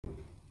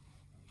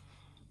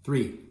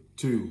3,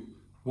 2,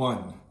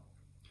 1.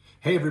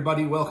 Hey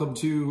everybody, welcome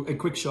to A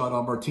Quick Shot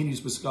on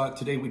Martinis with Scott.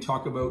 Today we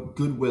talk about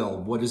goodwill.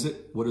 What is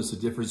it? What is the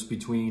difference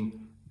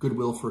between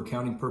goodwill for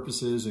accounting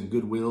purposes and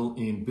goodwill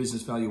in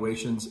business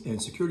valuations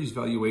and securities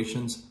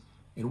valuations?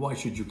 And why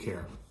should you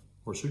care?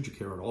 Or should you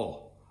care at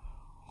all?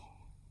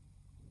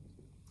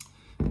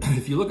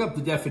 If you look up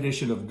the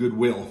definition of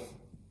goodwill,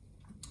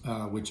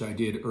 which I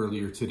did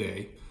earlier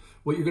today,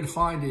 what you're going to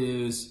find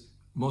is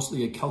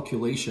mostly a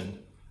calculation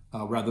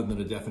rather than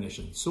a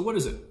definition. So what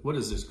is it? What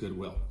is this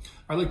goodwill?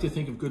 I like to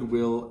think of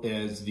goodwill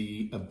as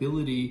the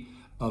ability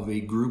of a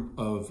group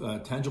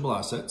of tangible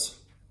assets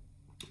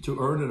to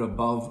earn an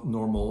above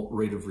normal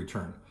rate of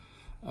return.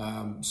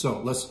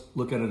 So let's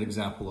look at an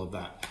example of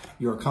that.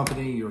 You're a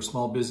company, you're a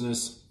small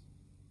business,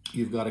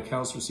 you've got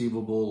accounts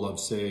receivable of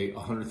say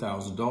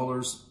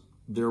 $100,000.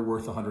 They're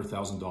worth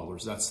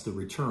 $100,000. That's the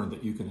return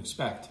that you can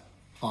expect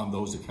on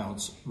those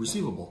accounts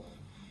receivable.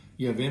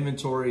 You have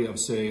inventory of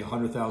say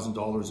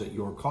 $100,000 at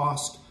your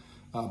cost,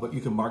 but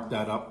you can mark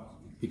that up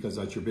because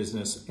that's your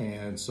business,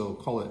 and so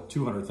call it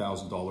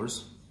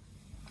 $200,000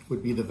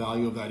 would be the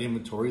value of that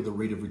inventory, the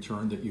rate of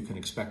return that you can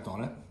expect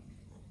on it,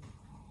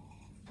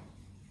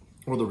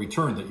 or the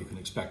return that you can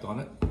expect on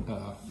it.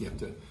 You have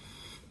to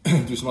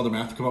do some other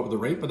math to come up with the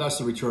rate, but that's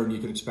the return you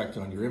can expect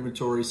on your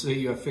inventory. Say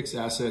you have fixed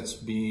assets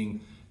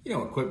being,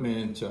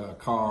 equipment,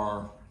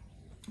 car,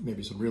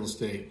 maybe some real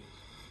estate.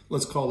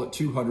 Let's call it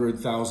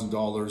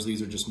 $200,000.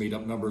 These are just made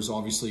up numbers,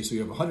 obviously. So you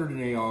have 100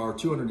 in AR,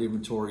 200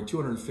 inventory,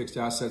 200 fixed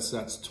assets.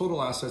 That's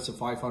total assets of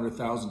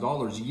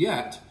 $500,000.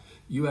 Yet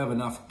you have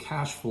enough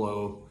cash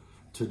flow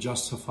to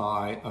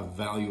justify a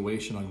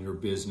valuation on your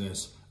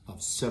business of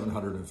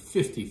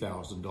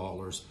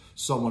 $750,000.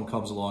 Someone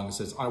comes along and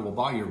says, I will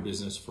buy your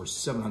business for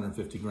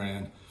 750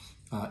 grand,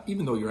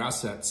 even though your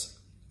assets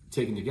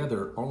taken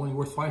together are only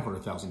worth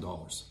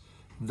 $500,000.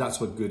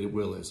 That's what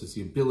goodwill is. It's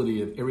the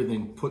ability of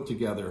everything put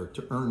together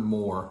to earn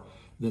more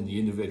than the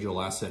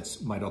individual assets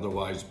might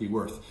otherwise be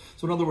worth.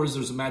 So in other words,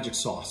 there's a magic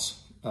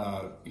sauce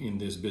in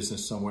this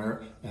business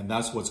somewhere, and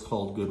that's what's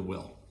called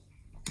goodwill.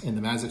 And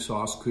the magic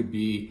sauce could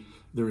be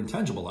their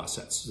intangible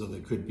assets. So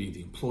they could be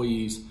the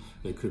employees,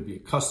 they could be a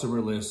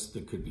customer list,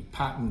 there could be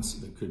patents,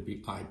 there could be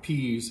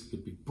IPs, it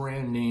could be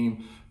brand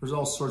name. There's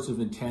all sorts of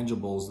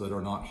intangibles that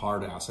are not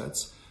hard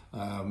assets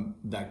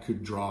that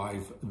could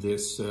drive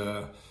this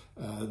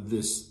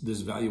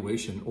this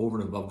valuation over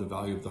and above the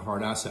value of the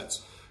hard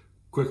assets.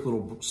 Quick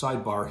little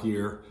sidebar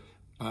here.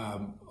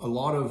 A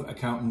lot of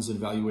accountants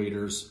and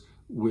valuators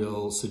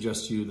will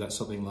suggest to you that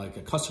something like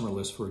a customer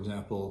list, for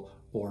example,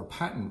 or a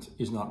patent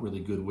is not really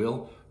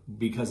goodwill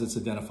because it's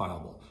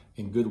identifiable.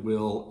 And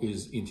goodwill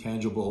is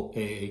intangible,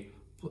 A,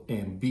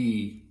 and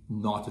B,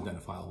 not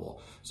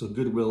identifiable. So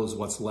goodwill is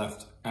what's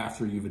left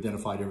after you've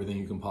identified everything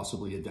you can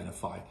possibly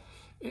identify.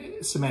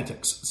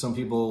 Semantics. Some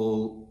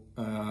people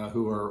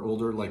who are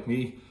older like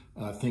me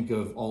think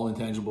of all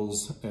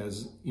intangibles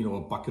as a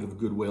bucket of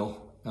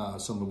goodwill,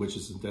 some of which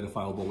is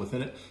identifiable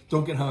within it.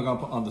 Don't get hung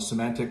up on the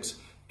semantics.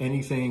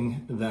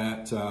 Anything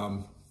that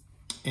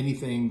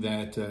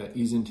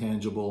is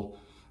intangible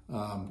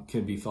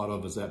can be thought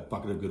of as that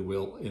bucket of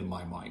goodwill in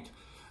my mind.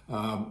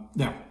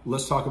 Now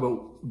let's talk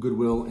about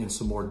goodwill in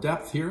some more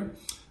depth here.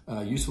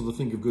 Useful to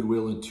think of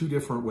goodwill in two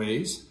different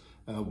ways.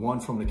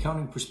 One from an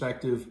accounting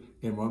perspective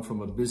and one from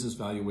a business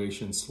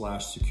valuation /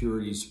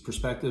 securities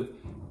perspective.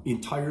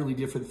 Entirely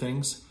different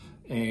things,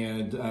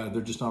 and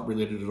they're just not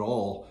related at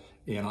all.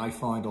 And I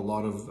find a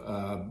lot of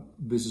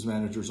business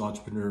managers,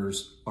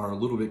 entrepreneurs are a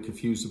little bit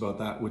confused about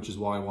that, which is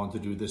why I want to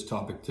do this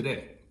topic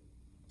today.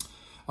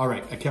 All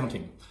right,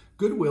 accounting.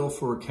 Goodwill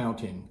for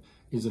accounting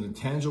is an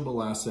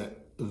intangible asset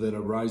that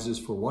arises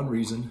for one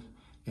reason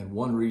and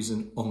one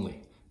reason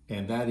only.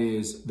 And that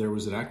is there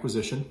was an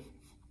acquisition.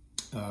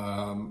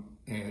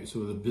 And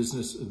so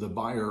the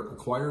buyer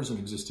acquires an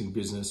existing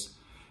business,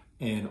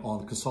 and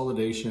on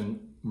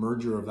consolidation,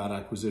 merger of that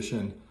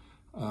acquisition,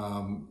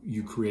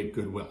 you create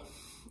goodwill.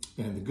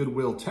 And the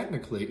goodwill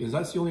technically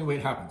that's the only way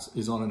it happens,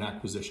 is on an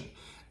acquisition.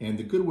 And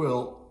the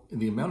goodwill,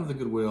 the amount of the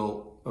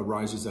goodwill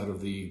arises out of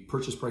the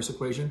purchase price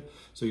equation.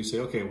 So you say,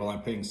 okay, well,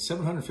 I'm paying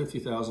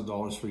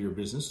 $750,000 for your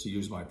business, to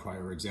use my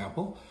prior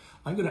example.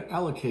 I'm going to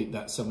allocate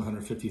that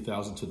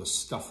 $750,000 to the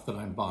stuff that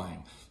I'm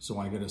buying. So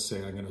I'm going to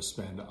say I'm going to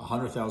spend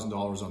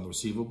 $100,000 on the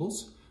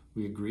receivables.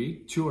 We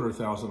agreed.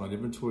 $200,000 on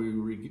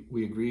inventory.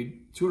 We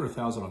agreed.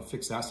 $200,000 on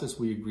fixed assets.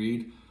 We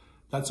agreed.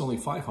 That's only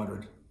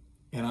 $500,000,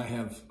 and I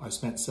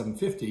spent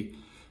 $750,000.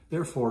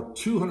 Therefore,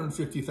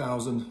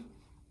 $250,000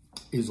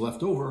 is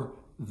left over.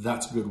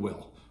 That's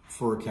goodwill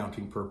for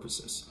accounting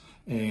purposes.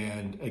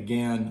 And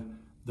again,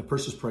 the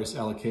purchase price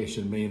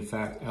allocation may in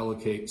fact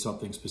allocate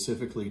something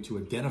specifically to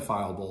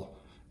identifiable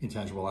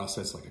intangible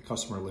assets like a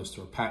customer list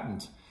or a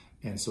patent.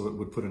 And so it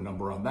would put a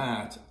number on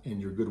that, and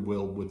your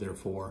goodwill would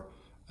therefore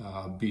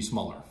be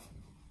smaller.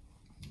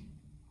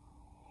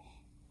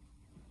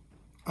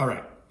 All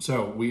right,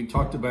 so we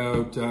talked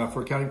about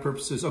for accounting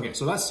purposes. Okay,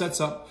 so that sets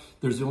up,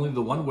 there's only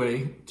the one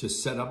way to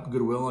set up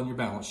goodwill on your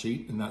balance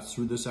sheet, and that's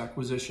through this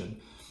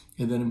acquisition.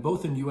 And then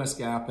both in US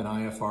GAAP and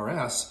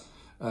IFRS,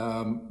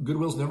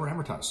 Goodwill's never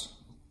amortized.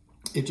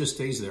 It just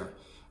stays there.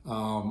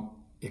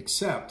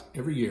 Except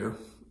every year,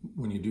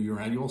 when you do your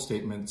annual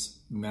statements,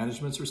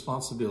 management's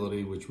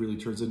responsibility, which really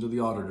turns into the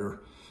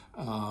auditor,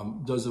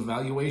 does a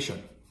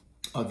valuation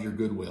of your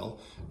goodwill.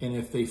 And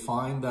if they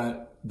find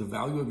that the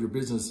value of your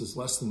business is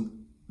less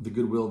than the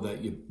goodwill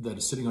that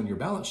is sitting on your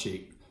balance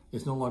sheet,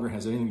 it no longer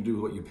has anything to do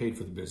with what you paid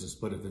for the business,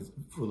 but if it's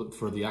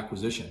for the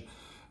acquisition.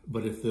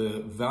 But if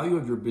the value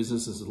of your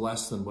business is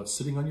less than what's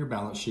sitting on your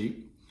balance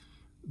sheet,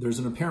 there's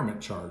an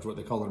impairment charge, what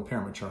they call an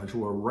impairment charge,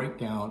 or a write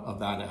down of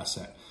that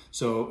asset.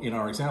 So in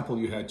our example,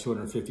 you had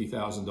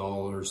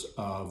 $250,000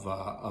 of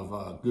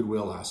a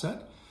goodwill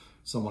asset.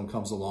 Someone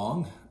comes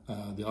along,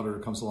 the auditor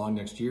comes along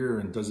next year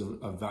and does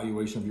a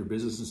valuation of your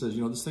business and says,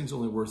 this thing's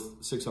only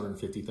worth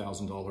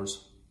 $650,000.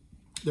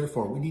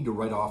 Therefore, we need to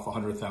write off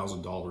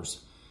 $100,000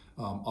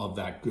 of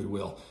that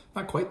goodwill.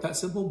 Not quite that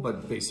simple,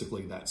 but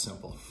basically that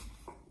simple.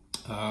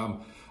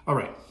 All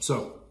right,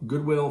 so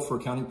goodwill for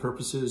accounting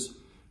purposes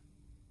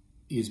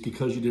is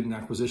because you did an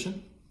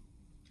acquisition,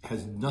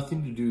 has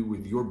nothing to do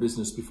with your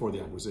business before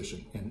the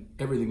acquisition and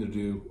everything to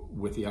do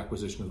with the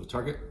acquisition of the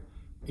target.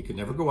 It can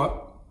never go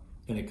up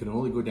and it can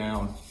only go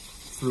down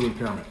through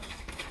impairment.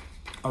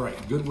 All right,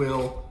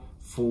 goodwill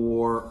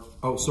for,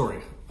 I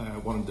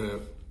wanted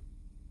to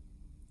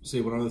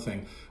say one other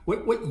thing.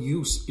 What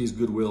use is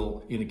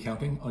goodwill in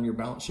accounting on your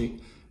balance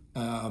sheet?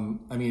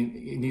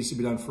 It needs to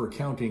be done for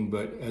accounting,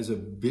 but as a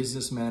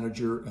business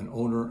manager, an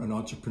owner, an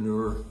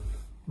entrepreneur,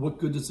 what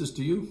good does this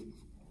do you?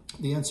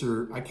 The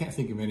answer, I can't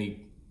think of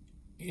anything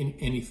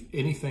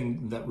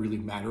that really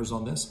matters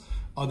on this,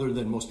 other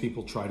than most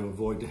people try to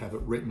avoid to have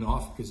it written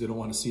off because they don't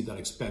want to see that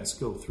expense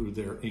go through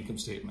their income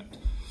statement.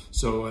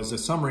 So as a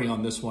summary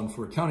on this one,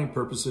 for accounting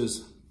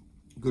purposes,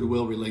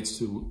 goodwill relates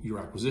to your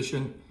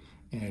acquisition,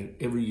 and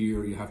every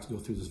year you have to go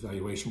through this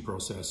valuation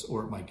process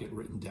or it might get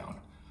written down,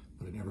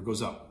 but it never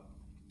goes up.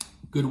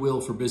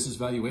 Goodwill for business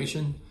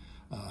valuation,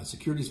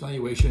 securities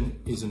valuation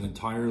is an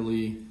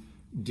entirely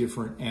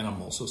different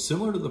animal. So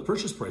similar to the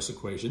purchase price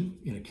equation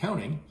in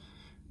accounting,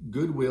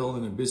 goodwill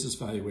in a business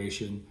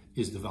valuation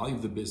is the value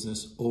of the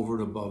business over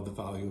and above the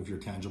value of your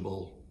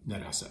tangible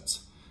net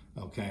assets.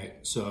 Okay,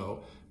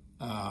 so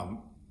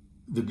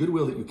the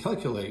goodwill that you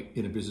calculate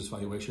in a business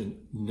valuation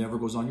never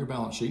goes on your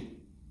balance sheet,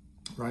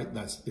 right?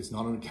 It's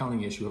not an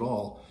accounting issue at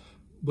all,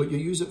 but you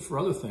use it for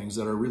other things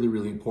that are really,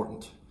 really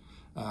important.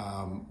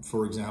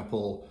 For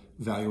example,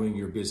 valuing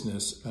your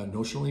business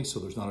notionally, so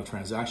there's not a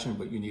transaction,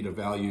 but you need a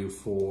value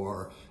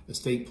for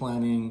estate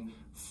planning,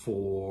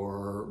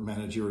 for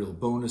managerial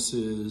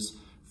bonuses,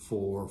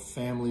 for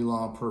family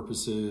law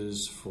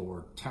purposes,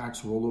 for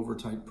tax rollover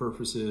type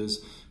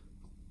purposes.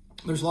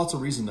 There's lots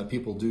of reasons that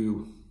people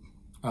do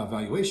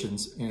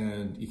valuations,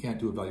 and you can't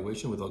do a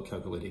valuation without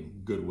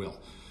calculating goodwill.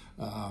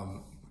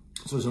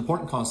 So it's an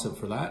important concept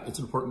for that. It's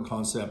an important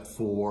concept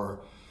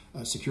for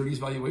securities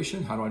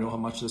valuation. How do I know how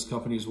much this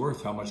company is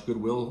worth? How much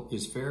goodwill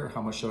is fair?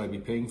 How much should I be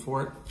paying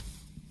for it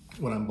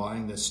when I'm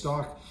buying this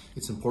stock?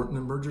 It's important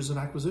in mergers and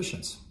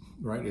acquisitions,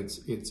 right? It's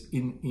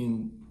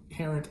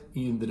inherent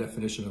in the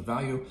definition of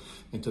value.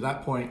 And to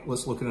that point,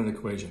 let's look at an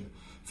equation.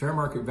 Fair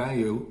market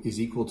value is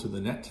equal to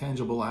the net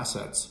tangible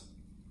assets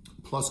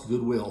plus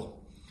goodwill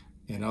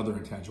and other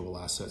intangible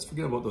assets.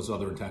 Forget about those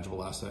other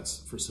intangible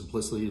assets. For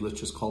simplicity, let's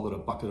just call it a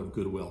bucket of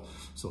goodwill.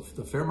 So if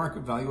the fair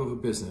market value of a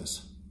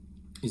business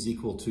is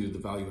equal to the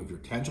value of your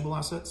tangible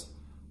assets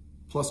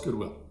plus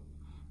goodwill.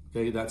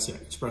 Okay, that's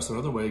it. Expressed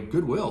another way,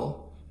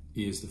 goodwill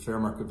is the fair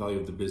market value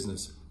of the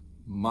business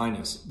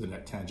minus the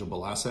net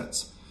tangible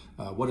assets.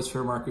 What is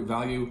fair market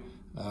value?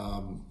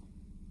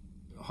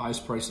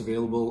 Highest price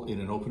available in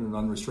an open and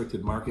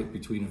unrestricted market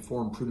between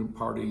informed, prudent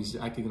parties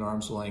acting at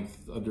arm's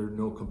length under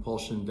no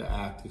compulsion to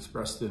act,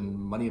 expressed in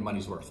money and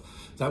money's worth.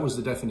 That was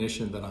the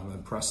definition that I'm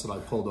impressed that I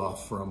pulled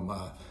off from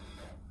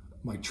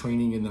my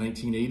training in the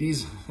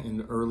 1980s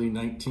and early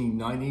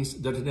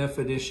 1990s. The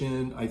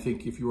definition, I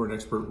think if you were an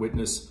expert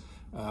witness,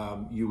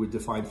 you would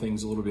define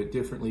things a little bit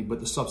differently, but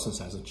the substance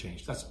hasn't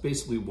changed. That's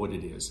basically what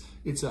it is.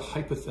 It's a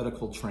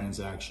hypothetical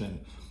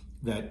transaction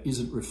that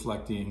isn't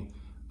reflecting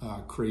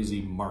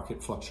crazy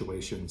market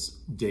fluctuations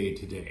day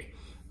to day,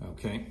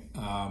 okay?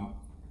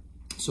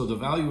 So the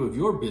value of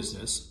your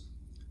business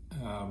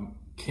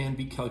can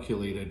be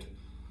calculated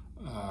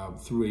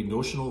through a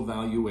notional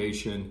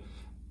valuation.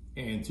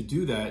 And to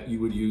do that,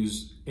 you would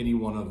use any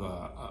one of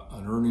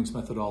an earnings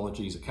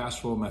methodologies, a cash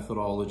flow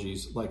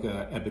methodologies, like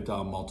a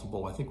EBITDA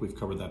multiple. I think we've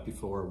covered that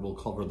before. We'll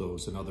cover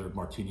those in other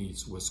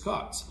martinis with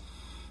Scots.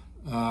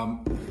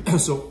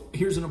 So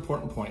here's an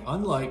important point.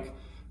 Unlike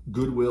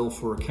goodwill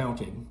for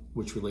accounting,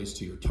 which relates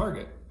to your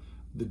target,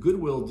 the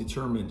goodwill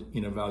determined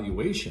in a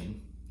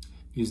valuation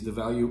is the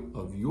value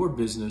of your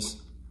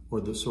business,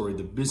 or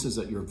the business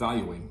that you're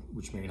valuing,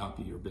 which may not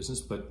be your business,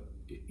 but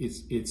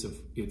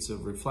it's a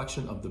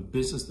reflection of the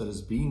business that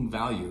is being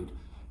valued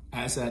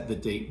as at the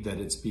date that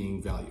it's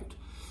being valued.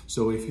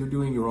 So if you're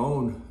doing your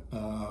own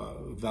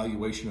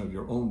valuation of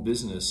your own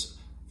business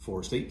for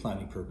estate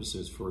planning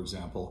purposes, for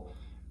example,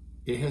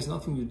 it has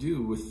nothing to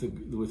do with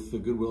the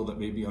goodwill that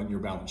may be on your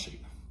balance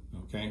sheet.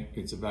 okay?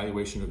 It's a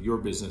valuation of your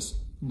business,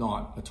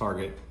 not a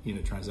target in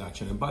a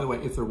transaction. And by the way,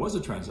 if there was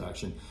a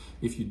transaction,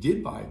 if you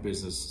did buy a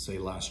business, say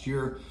last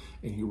year,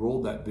 and you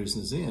rolled that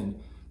business in,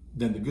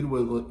 then the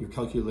goodwill that you're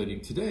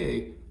calculating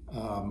today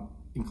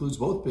includes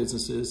both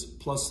businesses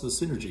plus the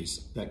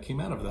synergies that came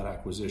out of that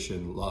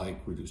acquisition,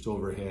 like reduced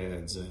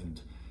overheads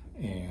and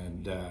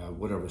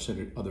whatever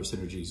other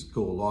synergies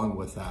go along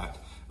with that.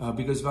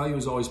 Because value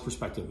is always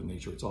perspective in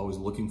nature. It's always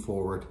looking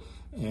forward,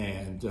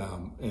 and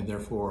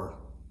therefore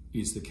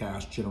is the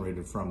cash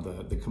generated from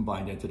the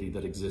combined entity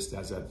that exists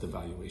as at the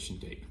valuation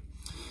date.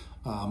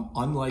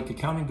 Unlike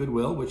accounting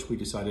goodwill, which we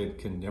decided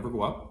can never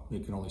go up,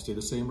 it can only stay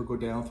the same or go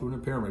down through an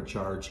impairment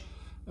charge,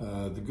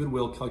 the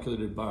goodwill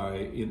calculated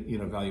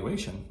in a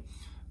valuation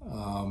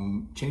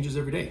changes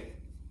every day,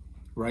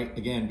 right?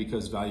 Again,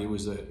 because value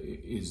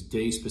is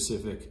day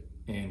specific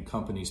and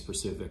company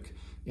specific,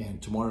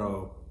 and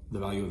tomorrow the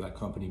value of that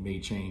company may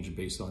change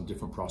based on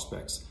different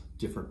prospects,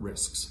 different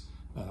risks,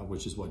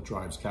 which is what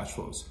drives cash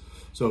flows.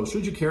 So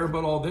should you care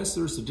about all this?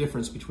 There's a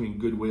difference between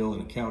goodwill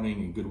and accounting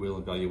and goodwill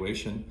and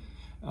valuation.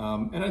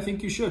 And I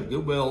think you should.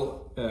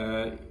 Goodwill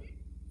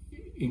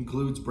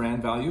includes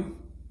brand value,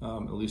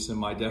 at least in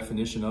my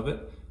definition of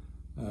it.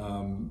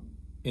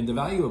 And the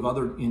value of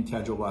other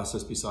intangible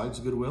assets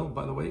besides goodwill,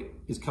 by the way,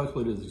 is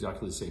calculated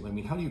exactly the same. I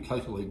mean, how do you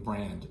calculate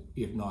brand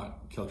if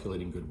not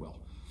calculating goodwill?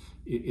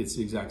 It's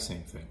the exact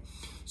same thing.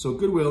 So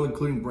goodwill,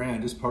 including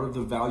brand, is part of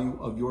the value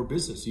of your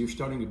business. You're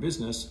starting a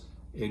business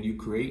and you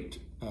create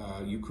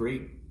value,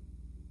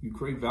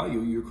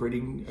 you're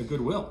creating a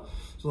goodwill.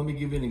 So let me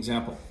give you an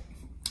example.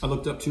 I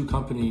looked up two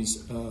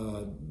companies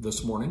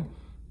this morning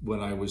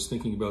when I was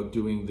thinking about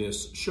doing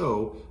this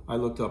show. I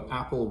looked up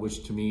Apple,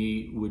 which to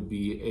me would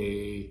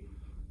be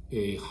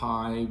a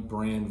high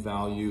brand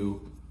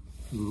value,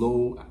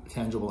 low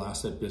tangible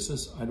asset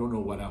business. I don't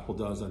know what Apple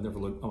does. I've never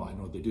looked, I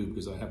know what they do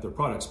because I have their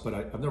products, but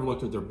I've never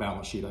looked at their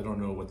balance sheet. I don't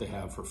know what they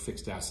have for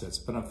fixed assets,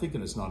 but I'm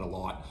thinking it's not a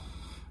lot.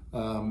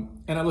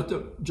 And I looked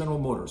up General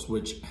Motors,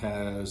 which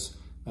has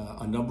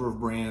a number of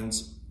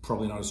brands,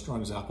 probably not as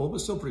strong as Apple,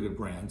 but still pretty good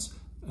brands,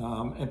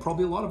 and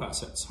probably a lot of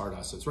assets, hard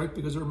assets, right?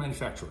 Because they're a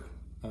manufacturer.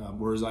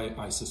 Whereas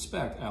I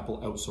suspect Apple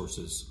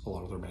outsources a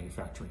lot of their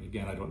manufacturing.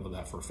 Again, I don't know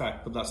that for a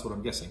fact, but that's what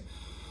I'm guessing.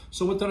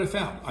 So what did I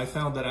found? I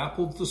found that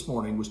Apple this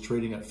morning was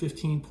trading at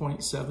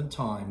 15.7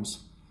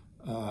 times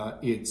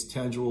its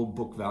tangible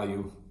book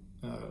value.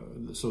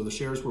 So the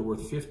shares were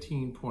worth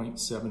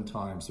 15.7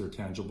 times their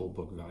tangible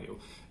book value.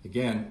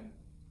 Again,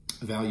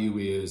 value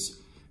is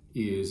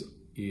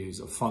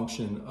a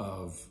function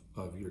of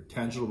your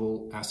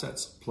tangible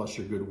assets plus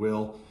your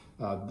goodwill.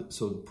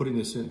 So putting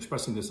this in,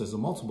 expressing this as a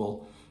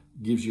multiple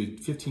gives you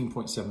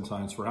 15.7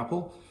 times for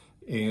Apple.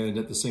 And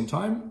at the same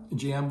time,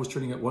 GM was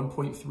trading at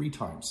 1.3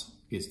 times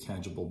its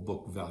tangible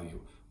book value.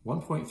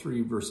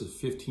 1.3 versus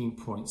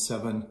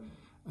 15.7.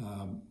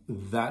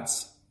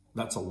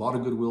 That's a lot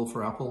of goodwill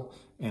for Apple,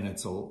 and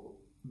it's a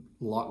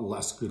lot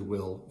less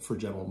goodwill for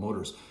General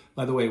Motors.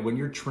 By the way, when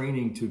you're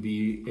training to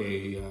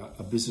be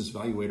a business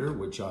evaluator,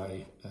 which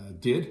I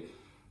did,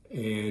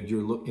 and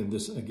you're looking,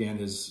 this again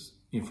is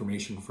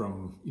information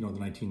from the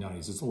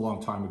 1990s. It's a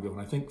long time ago, and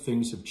I think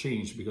things have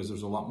changed because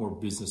there's a lot more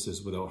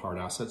businesses without hard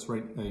assets,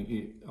 right?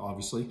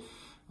 Obviously,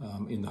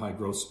 in the high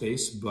growth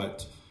space.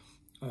 But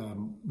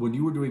when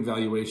you were doing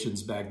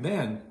valuations back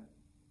then,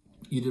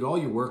 you did all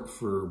your work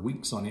for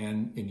weeks on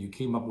end and you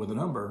came up with a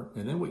number,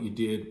 and then what you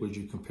did was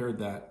you compared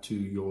that to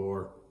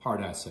your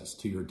hard assets,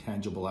 to your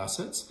tangible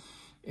assets.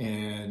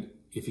 And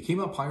if you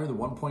came up higher than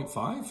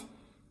 1.5,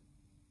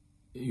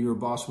 your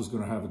boss was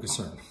going to have a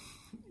concern.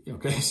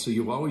 Okay, so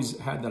you've always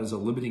had that as a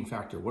limiting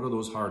factor. What are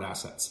those hard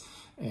assets?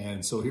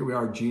 And so here we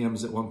are,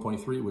 GM's at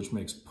 1.3, which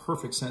makes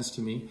perfect sense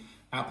to me.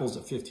 Apple's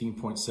at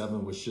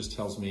 15.7, which just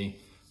tells me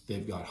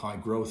they've got high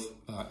growth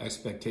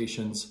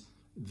expectations.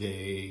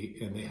 They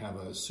have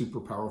a super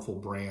powerful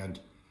brand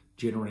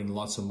generating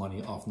lots of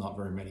money off not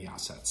very many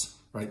assets,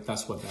 right?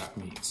 That's what that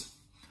means.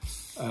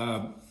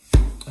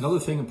 Another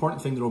thing,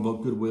 important thing to know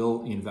about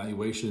goodwill in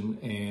valuation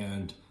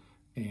and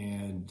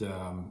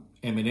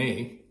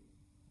M&A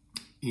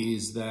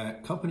is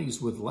that companies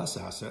with less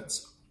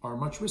assets are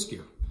much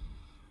riskier.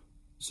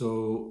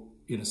 So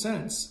in a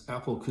sense,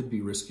 Apple could be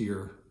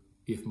riskier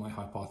if my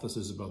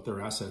hypothesis about their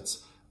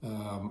assets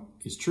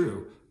is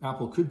true.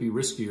 Apple could be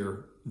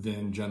riskier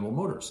than General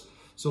Motors.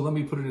 So let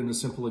me put it in a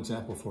simple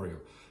example for you.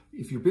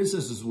 If your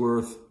business is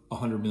worth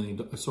 $100 million,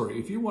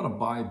 if you want to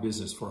buy a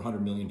business for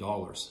 $100 million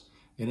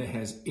and it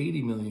has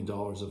 $80 million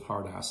of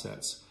hard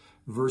assets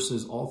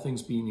versus, all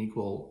things being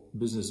equal,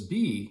 business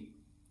B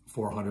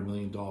for $100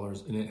 million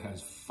and it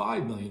has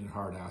 $5 million in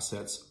hard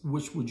assets,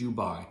 which would you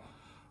buy?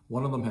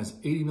 One of them has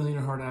 $80 million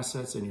in hard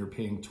assets and you're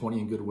paying 20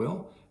 in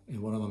goodwill, and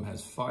one of them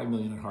has $5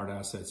 million in hard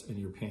assets and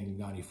you're paying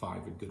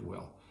 95 in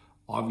goodwill.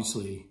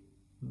 Obviously,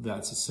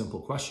 that's a simple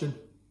question.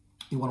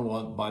 You want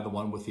to buy the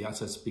one with the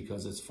assets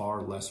because it's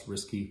far less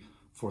risky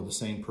for the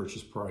same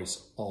purchase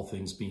price, all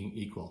things being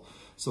equal.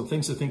 So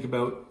things to think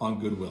about on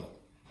goodwill.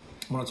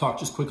 I want to talk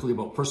just quickly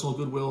about personal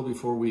goodwill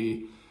before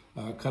we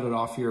cut it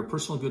off here.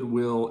 Personal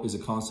goodwill is a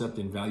concept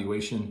in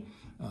valuation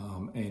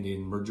and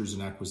in mergers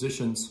and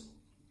acquisitions.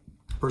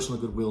 Personal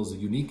goodwill is a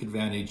unique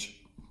advantage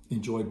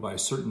enjoyed by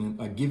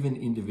a given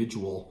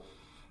individual,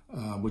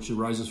 which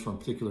arises from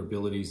particular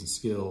abilities and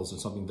skills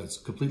and something that's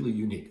completely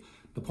unique.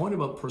 The point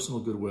about personal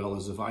goodwill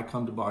is if I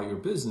come to buy your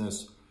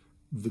business,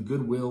 the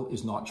goodwill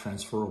is not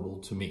transferable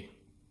to me.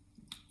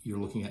 You're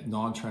looking at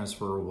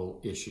non-transferable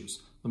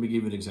issues. Let me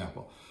give you an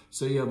example.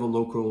 Say you have a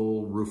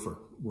local roofer.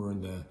 We're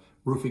in the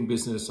roofing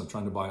business. I'm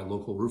trying to buy a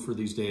local roofer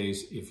these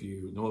days. If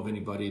you know of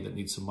anybody that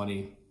needs some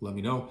money, let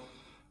me know.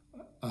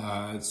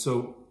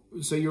 So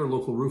say you're a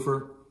local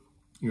roofer,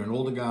 you're an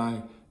older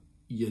guy,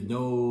 you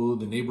know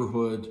the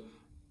neighborhood,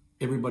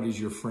 everybody's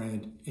your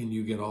friend, and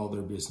you get all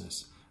their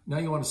business. Now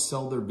you want to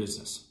sell their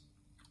business.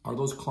 Are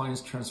those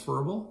clients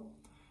transferable?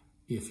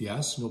 If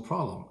yes, no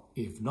problem.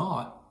 If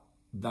not,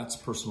 that's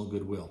personal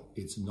goodwill.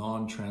 It's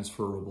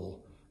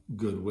non-transferable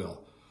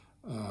goodwill.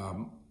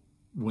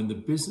 When the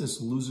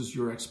business loses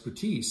your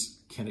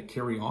expertise, can it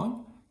carry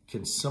on?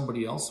 Can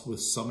somebody else with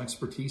some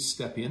expertise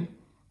step in?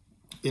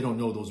 They don't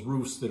know those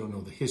roofs, they don't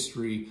know the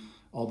history,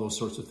 all those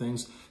sorts of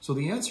things. So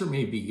the answer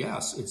may be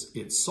yes,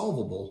 it's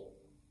solvable,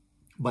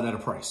 but at a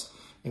price.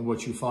 And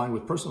what you find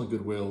with personal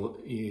goodwill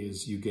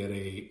is you get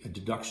a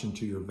deduction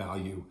to your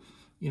value,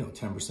 10%,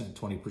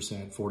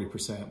 20%,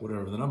 40%,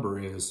 whatever the number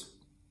is.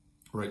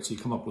 Right, so you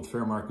come up with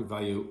fair market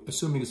value,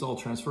 assuming it's all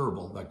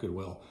transferable, that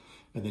goodwill,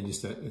 and then you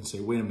say,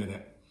 wait a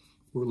minute,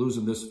 we're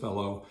losing this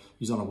fellow,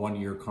 he's on a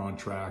 1-year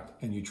contract,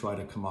 and you try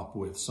to come up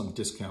with some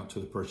discount to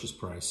the purchase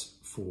price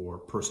for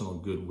personal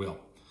goodwill.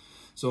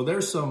 So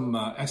there's some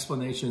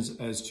explanations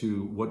as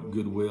to what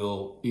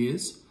goodwill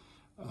is,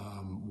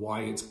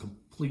 why it's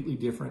completely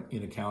different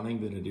in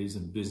accounting than it is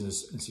in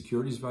business and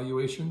securities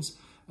valuations.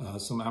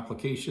 Some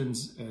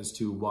applications as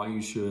to why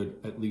you should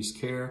at least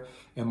care.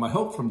 And my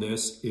hope from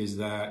this is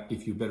that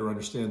if you better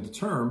understand the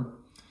term,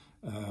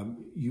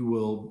 you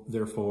will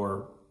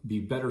therefore be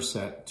better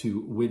set to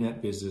win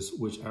at business,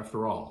 which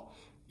after all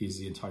is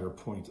the entire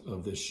point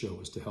of this show,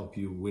 is to help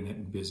you win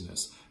at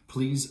business.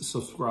 Please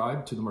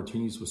subscribe to the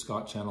Martinis with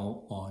Scott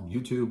channel on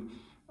YouTube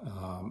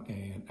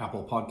and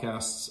Apple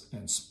Podcasts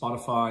and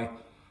Spotify.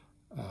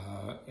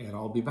 And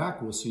I'll be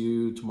back. We'll see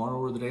you tomorrow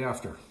or the day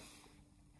after.